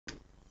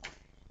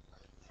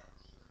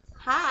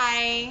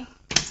Hi.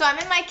 So I'm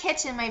in my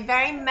kitchen, my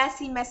very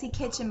messy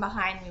kitchen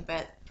behind me,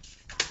 but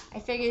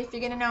I figured if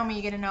you're gonna know me,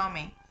 you're gonna know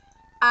me.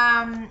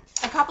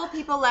 A couple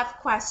people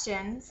left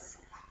questions.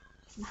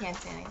 You can't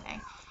see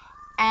anything.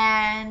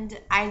 And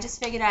I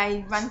just figured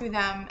I'd run through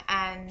them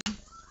and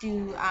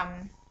do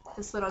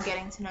this little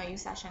getting to know you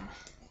session.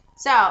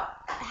 So,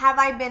 have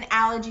I been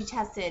allergy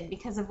tested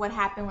because of what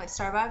happened with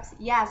Starbucks?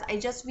 Yes, I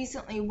just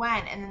recently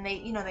went, and then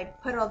they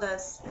put all the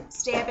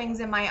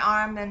stabbings in my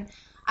arm, and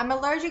I'm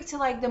allergic to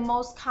like the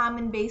most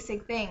common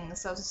basic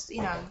things. So,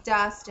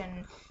 dust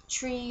and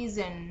trees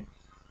and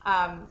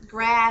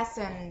grass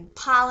and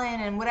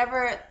pollen and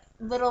whatever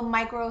little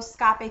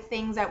microscopic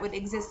things that would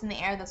exist in the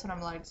air. That's what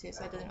I'm allergic to,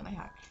 so it doesn't really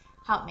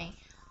help me.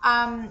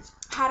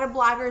 How do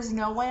bloggers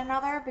know one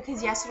another?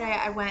 Because yesterday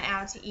I went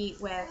out to eat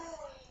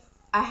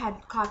I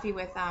had coffee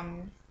with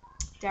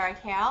Derek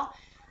Hale.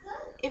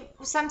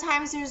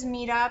 Sometimes there's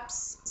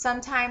meetups.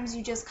 Sometimes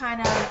you just kind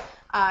of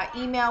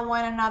email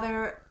one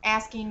another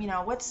asking,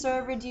 what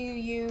server do you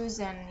use,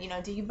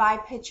 and do you buy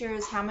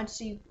pictures? How much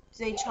do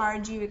they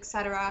charge you,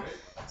 etc.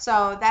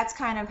 So that's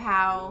kind of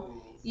how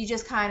you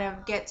just kind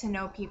of get to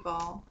know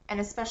people,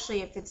 and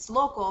especially if it's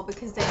local,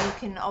 because then you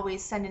can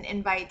always send an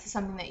invite to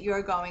something that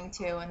you're going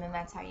to, and then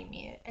that's how you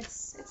meet.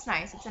 It's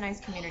nice. It's a nice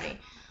community.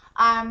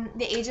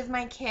 The age of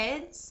my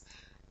kids.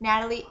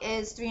 Natalie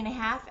is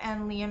 3.5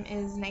 and Liam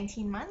is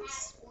 19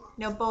 months.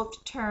 They'll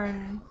both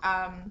turn, 2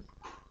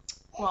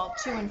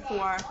 and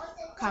 4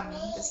 come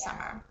this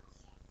summer.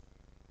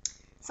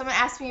 Someone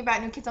asked me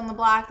about New Kids on the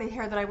Block. They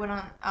heard that I went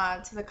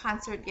on to the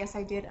concert. Yes,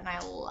 I did, and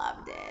I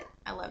loved it.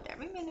 I loved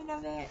every minute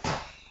of it.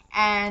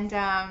 And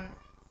I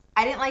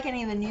didn't like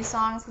any of the new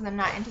songs because I'm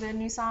not into the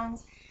new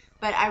songs.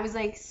 But I was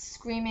like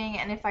screaming,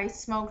 and if I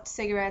smoked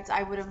cigarettes,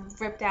 I would have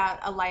ripped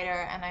out a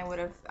lighter, and I would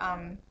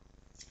have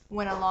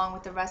went along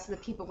with the rest of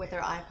the people with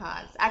their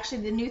iPods.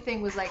 Actually, the new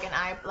thing was like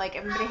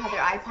everybody had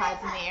their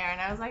iPods in the air,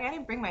 and I was like, I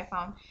didn't bring my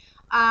phone.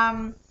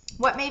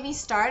 What made me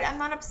start? I'm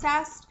not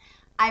obsessed.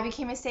 I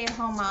became a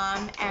stay-at-home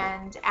mom,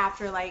 and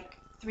after like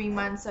 3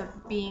 months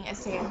of being a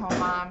stay-at-home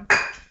mom,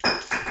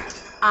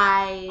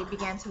 I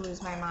began to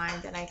lose my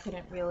mind, and I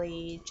couldn't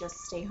really just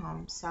stay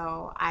home.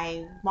 So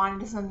I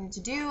wanted something to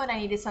do, and I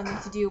needed something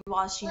to do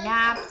while she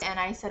napped, and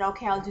I said,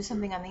 okay, I'll do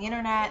something on the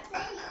internet.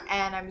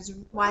 And I was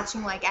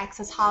watching like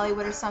Access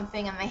Hollywood or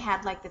something, and they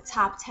had like the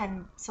top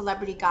 10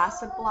 celebrity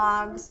gossip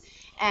blogs,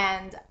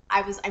 and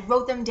I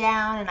wrote them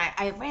down, and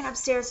I ran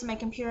upstairs to my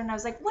computer, and I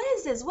was like, what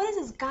is this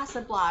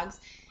gossip blogs?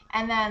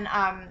 And then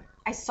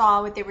I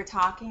saw what they were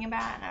talking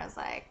about, and I was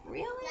like,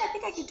 really? I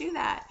think I could do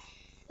that.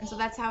 And so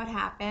that's how it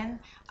happened.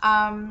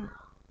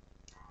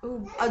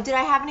 Did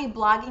I have any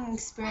blogging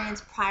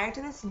experience prior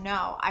to this?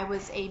 No. I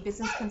was a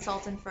business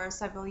consultant for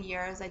several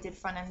years. I did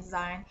front-end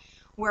design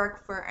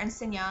work for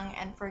Ernst & Young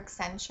and for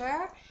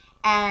Accenture.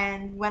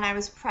 And when I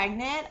was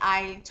pregnant,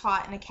 I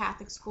taught in a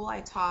Catholic school.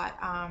 I taught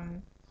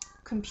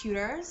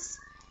computers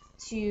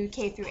to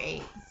K through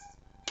 8.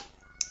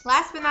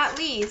 Last but not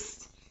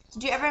least,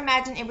 did you ever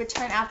imagine it would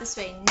turn out this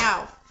way?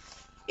 No.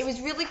 It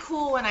was really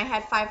cool when I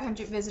had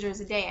 500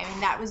 visitors a day. I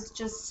mean, that was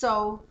just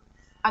so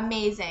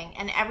amazing.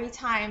 And every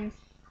time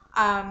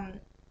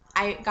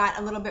I got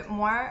a little bit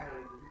more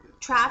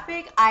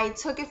traffic, I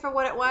took it for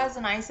what it was,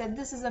 and I said,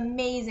 this is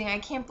amazing. I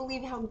can't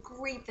believe how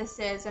great this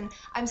is. And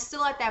I'm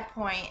still at that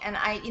point. And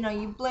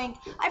you blink.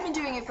 I've been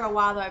doing it for a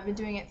while, though. I've been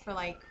doing it for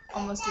like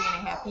almost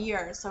 3.5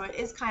 years. So it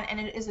is and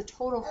it is a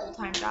total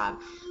full-time job.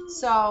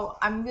 So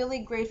I'm really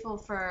grateful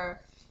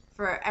for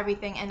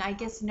everything, and I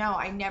guess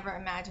I never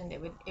imagined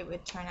it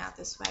would turn out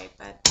this way,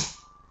 but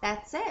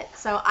that's it.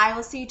 So I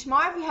will see you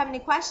tomorrow. If you have any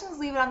questions,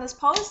 leave it on this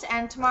post,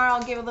 and tomorrow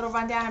I'll give a little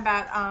rundown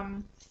about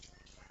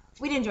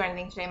we didn't do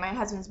anything today. My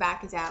husband's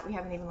back is out. We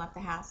haven't even left the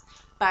house,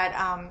 but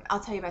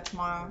I'll tell you about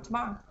tomorrow.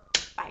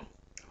 Bye.